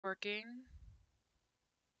working.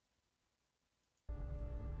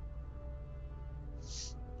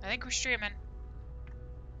 I think we're streaming.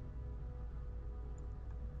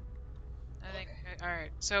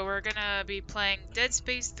 Alright, so we're gonna be playing Dead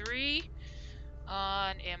Space 3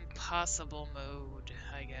 on impossible mode,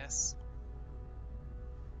 I guess.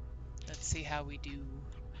 Let's see how we do.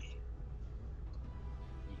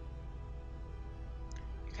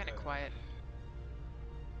 You're kind of quiet.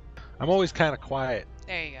 I'm always kind of quiet.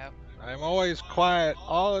 There you go. I'm always quiet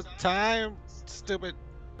all the time. Stupid.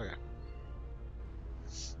 Okay.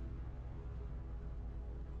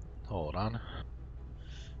 Hold on.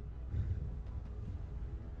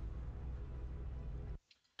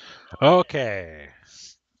 Okay.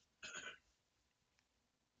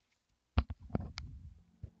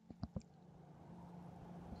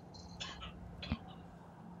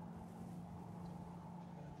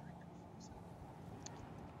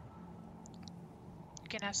 You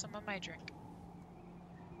can have some of my drink.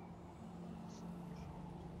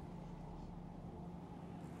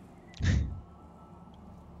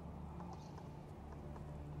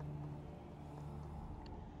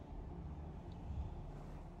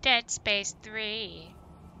 Dead Space 3.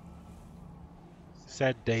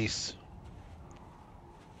 Said Dace.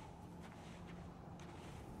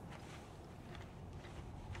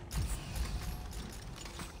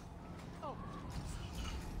 Oh.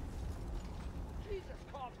 Jesus,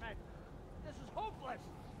 Kaufman. This is hopeless.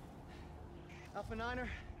 Alpha Niner,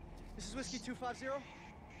 this is Whiskey 250.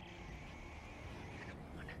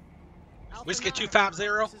 Alpha Whiskey Niner,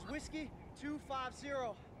 250. This is Whiskey 250.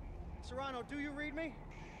 Serrano, do you read me?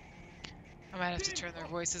 I might have to turn their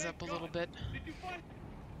voices up a little bit. Did you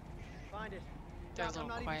find it? They're a Doc, little I'm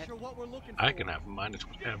not quiet. even sure what we're looking for. I can have mine at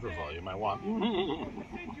whatever volume I want.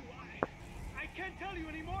 I can't tell you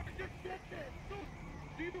anymore. Just get there.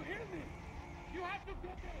 Do you hear me? You have to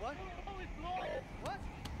get there. What? Oh, it's lost. What?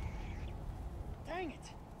 Dang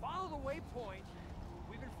it. Follow the waypoint.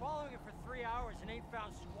 We've been following it for 3 hours and ain't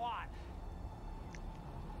found squat.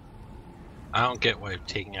 I don't get why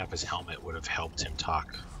taking off his helmet would have helped him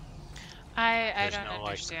talk. I There's don't no,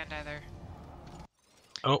 understand either.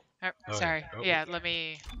 Oh. Oh, sorry. Oh. Yeah, let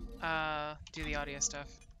me do the audio stuff.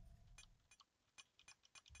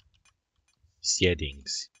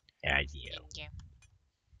 Settings. Audio. Yeah.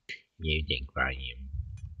 Music volume.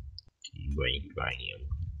 Keyboard volume.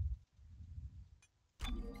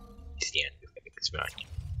 Stand effects volume.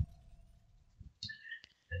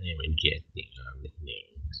 And then we get the other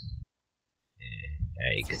things. I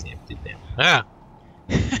accepted them. Ah!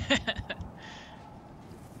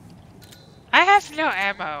 I have no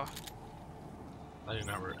ammo. I do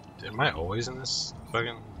not. Am I always in this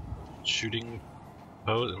fucking shooting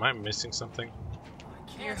pose? Am I missing something?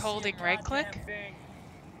 You're holding right click?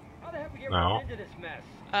 How the heck we get No. right into this mess?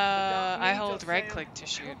 I hold right click to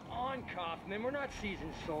shoot. Come on, Kaufman. We're not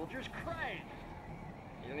seasoned soldiers. Christ.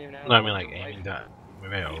 You don't even have No, I mean like aiming down.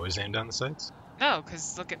 Maybe I always aim down the sights? No,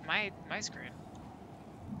 because look at my screen.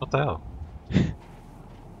 What the hell?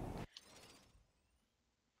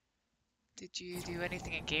 Did you do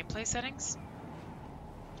anything in gameplay settings?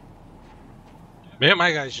 Maybe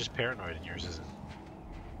my guy's just paranoid and yours isn't.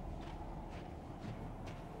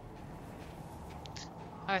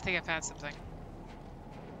 Oh, I think I found something.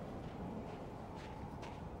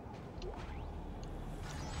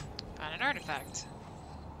 Found an artifact.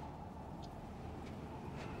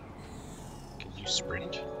 Can you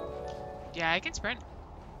sprint? Yeah, I can sprint.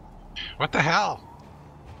 What the hell?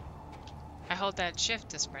 I hold that shift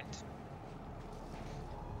to sprint.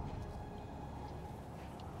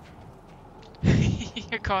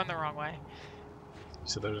 You're going the wrong way.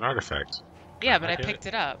 So there's an artifact. Yeah, but I get picked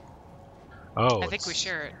it up. Oh, I think we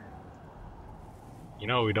share it. You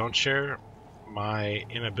know, we don't share my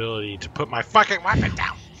inability to put my fucking weapon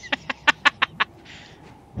down.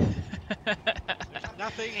 There's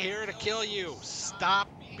nothing here to kill you. Stop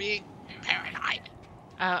being paranoid.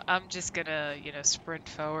 I'm just gonna, sprint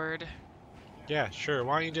forward. Yeah, sure.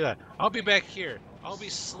 Why don't you do that? I'll be back here. I'll be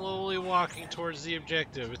slowly walking towards the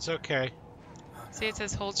objective. It's okay. See, it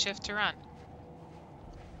says hold shift to run.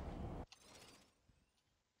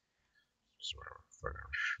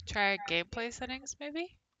 Try gameplay settings,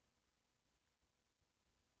 maybe?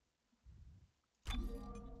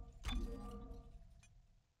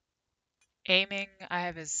 Aiming, I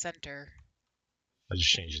have as center. I just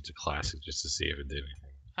changed it to classic just to see if it did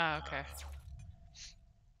anything. Oh, okay.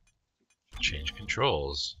 Change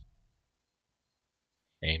controls.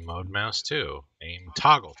 Aim mode mouse 2. Aim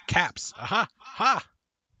toggle. Caps. Aha! Ha!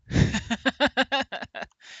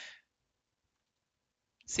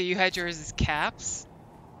 So you had yours as caps?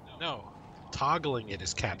 No. toggling it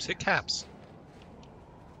is caps. Hit caps.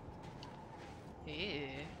 Ew.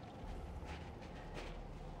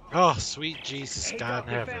 Oh, sweet Jesus, Hey, God Doc,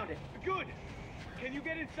 in we heaven. found it. Good. Can you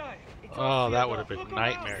get inside? It's all Oh, that sealed would up. have been Look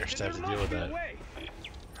around. nightmarish to have to There deal with must be a that. way.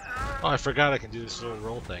 Oh, I forgot I can do this little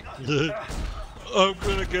roll thing. I'm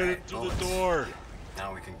gonna get into the door.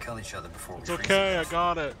 Now we can kill each other before It's we freeze okay, I to death.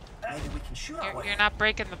 got it. Maybe we can shoot our way. You're not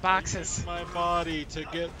breaking the boxes. Use my body to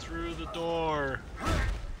get through the door.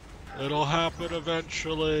 It'll happen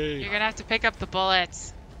eventually. You're gonna have to pick up the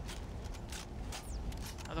bullets.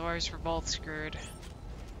 Otherwise, we're both screwed.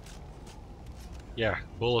 Yeah,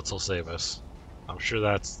 bullets will save us. I'm sure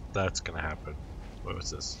that's gonna happen. What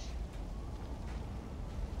was this?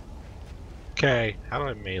 Okay, how do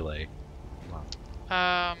I melee? Come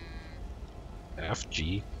on. F,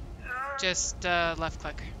 G. Just left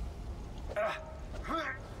click.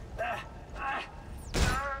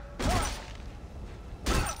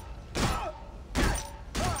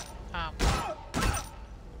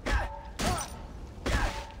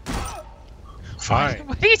 Fine.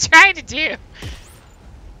 What are you trying to do?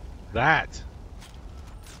 That.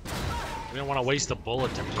 I didn't want to waste a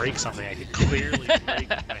bullet to break something I could clearly break with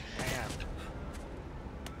my hand.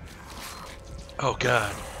 Oh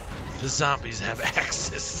god. The zombies have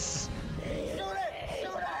axes.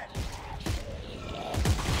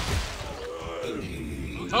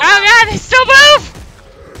 Oh god, they still move!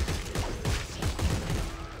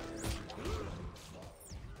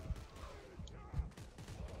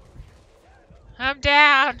 I'm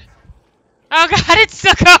down. Oh god, it's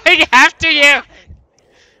still going after you.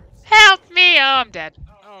 Help me! Oh, I'm dead.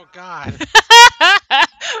 Oh god.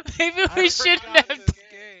 Maybe I we shouldn't forgot have. this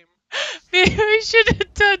game. Maybe we should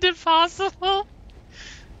have done Impossible.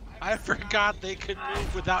 I forgot they could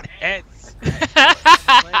move without heads. Now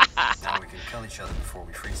we can kill each other before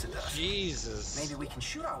we freeze to death. Jesus. Maybe we can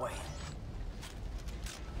shoot our way.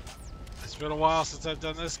 It's been a while since I've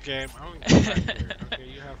done this game. I'm gonna go back here. Okay,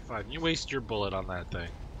 you have fun. You waste your bullet on that thing.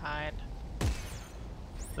 Fine.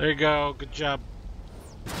 There you go. Good job.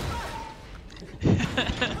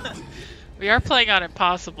 We are playing on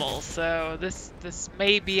Impossible, so this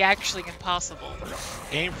may be actually impossible.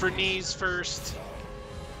 Aim for knees first.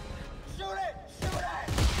 Shoot it! Shoot it!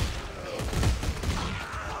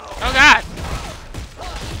 Oh god!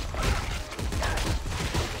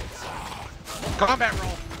 Combat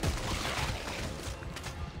roll.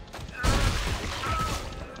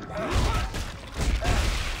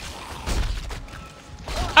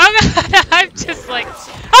 Oh god! I'm just like,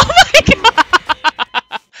 oh my god!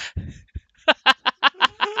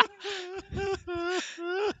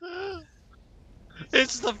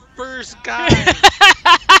 It's the first guy.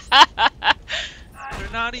 They're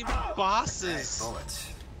not even bosses. Bullets.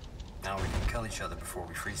 Now we can kill each other before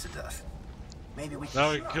we freeze to death. Maybe we can Now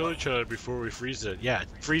we shoot can our kill way. each other before we freeze it. Yeah,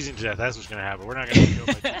 freezing to death. That's what's gonna happen. We're not gonna be killed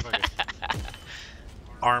by two fucking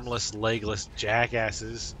armless, legless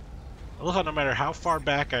jackasses. I love how no matter how far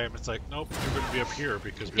back I am, it's like, nope, you're gonna be up here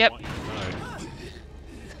because we Yep. want you to die.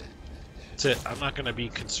 That's it. I'm not gonna be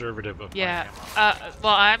conservative of Yeah. my ammo.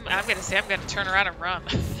 Well, I'm gonna say I'm gonna turn around and run.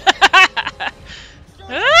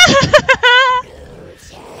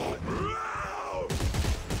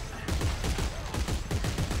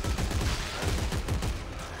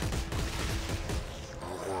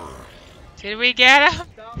 Did we get him?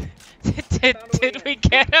 Did we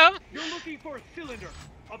get him? You're looking for a cylinder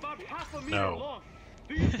about half a meter No. long.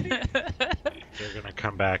 Do you see it? They're gonna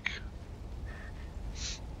come back.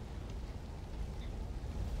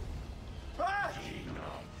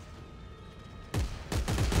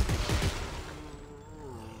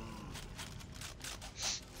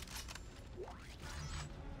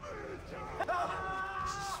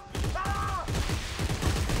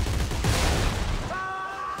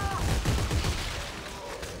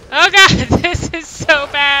 Oh god, this is so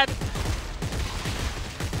bad.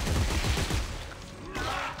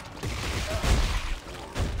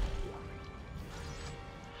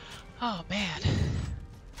 Oh man.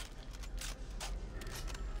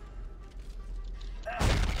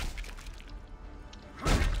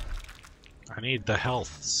 I need the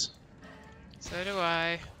healths. So do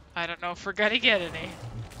I. I don't know if we're gonna get any.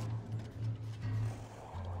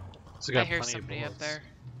 So I got hear plenty of somebody up bullets. there.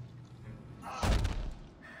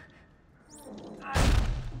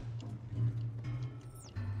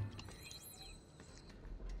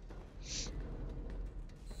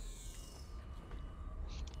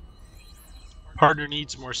 Partner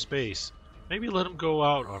needs more space. Maybe let him go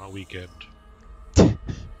out on a weekend. I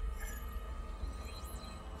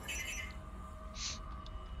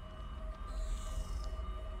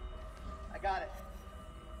got it.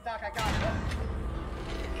 Doc, I got it.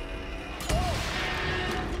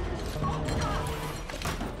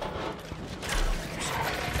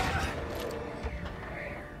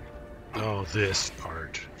 this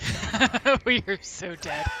part. We are so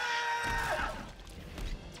dead.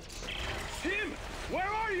 Tim, where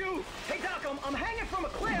are you? Hey, Doc, I'm hanging from a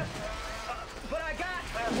cliff, but I got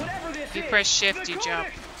whatever this You is. press shift, The you jump.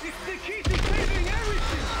 codex. It's the key to saving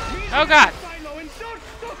everything. Meet Oh me God. at the silo and don't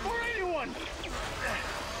stop for anyone.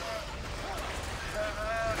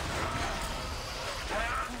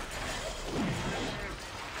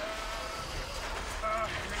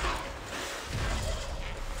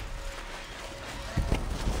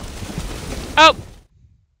 Oh!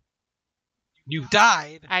 You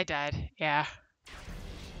died. I died. Yeah.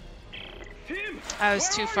 Tim, I was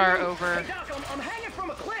where too are far you? over. Hey, Doc, I'm hanging from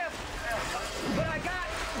a cliff, but I got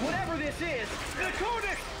whatever this is. The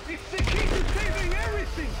codex. It's the key to saving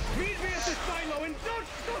everything. Meet me at the silo and don't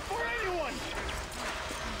stop for anyone.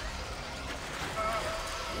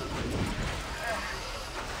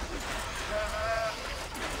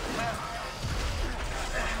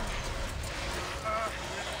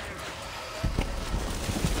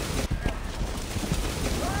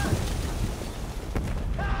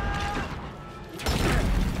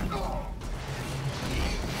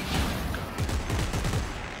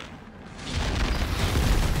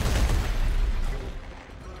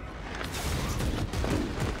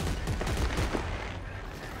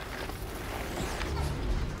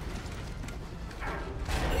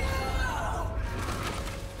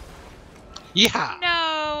 Yeah. No,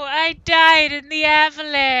 I died in the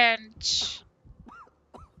avalanche.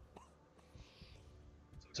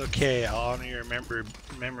 It's okay. I'll honor your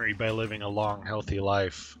memory by living a long, healthy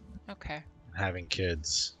life Okay. and having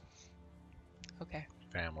kids, Okay.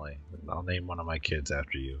 family. I'll name one of my kids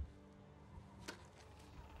after you.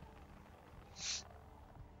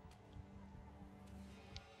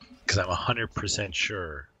 Because I'm 100%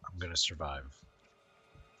 sure I'm gonna survive.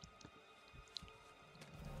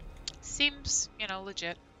 Seems,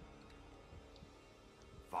 legit.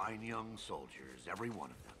 Fine young soldiers, every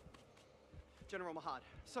one of them. General Mahad,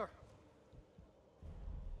 sir.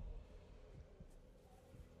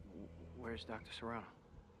 Where's Dr. Serrano?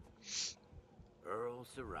 Earl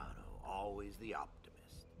Serrano, always the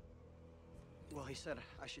optimist. Well, he said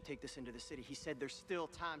I should take this into the city. He said there's still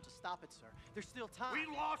time to stop it, sir. There's still time. We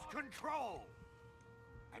lost control!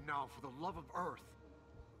 And now, for the love of Earth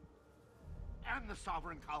and the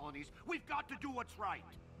sovereign colonies, we've got to do what's right.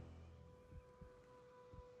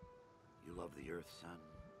 You love the Earth, son?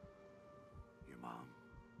 Your mom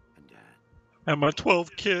and dad? And my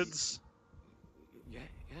 12 kids. Yeah,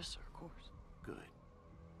 yes, sir, of course. Good.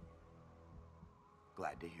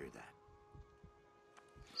 Glad to hear that.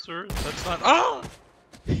 Sir, that's not. Oh!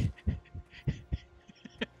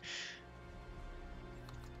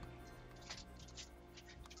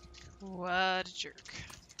 What a jerk.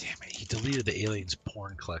 Damn it, he deleted the aliens'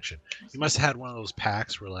 porn collection. You must have had one of those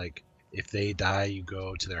packs where, like, if they die, you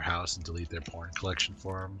go to their house and delete their porn collection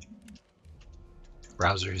for them.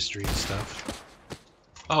 Browser history and stuff.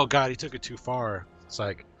 Oh god, he took it too far. It's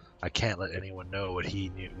like, I can't let anyone know what he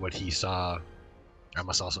knew, what he saw. I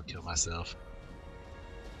must also kill myself.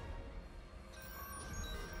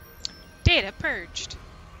 Data purged.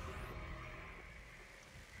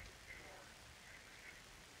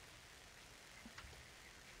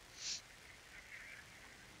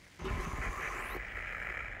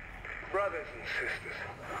 Brothers and sisters,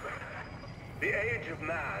 the age of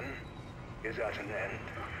man is at an end.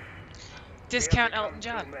 Discount We have Elton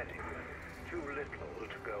become John. Too many, too little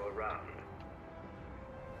to go around.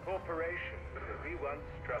 Corporations that we once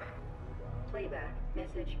trusted. Playback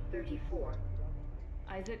message 34.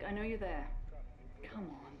 Isaac, I know you're there. Come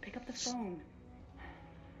on, pick up the phone.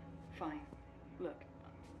 Fine. Look,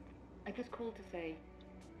 I just called to say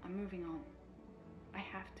I'm moving on. I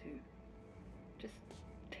have to. Just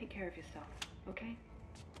take care of yourself, okay?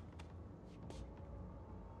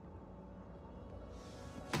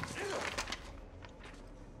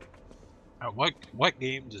 At what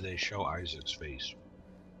game do they show Isaac's face?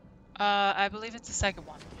 I believe it's the second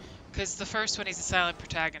one. Because the first one, he's a silent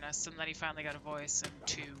protagonist, and then he finally got a voice in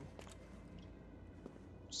 2.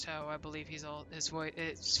 So I believe his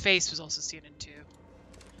face was also seen in 2.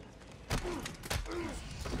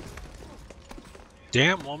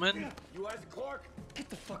 Damn, woman! You Isaac Clarke? Get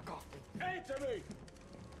the fuck off me. Answer me!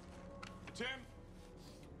 Tim?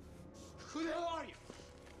 Who the hell are you?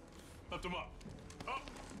 Lift him up. Up.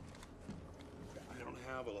 I don't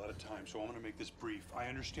have a lot of time, so I'm going to make this brief. I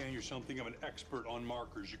understand you're something of an expert on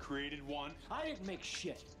markers. You created one, I didn't make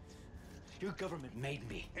shit. Your government made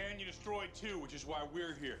me. and you destroyed two, which is why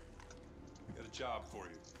we're here. We got a job for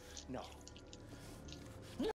you. No,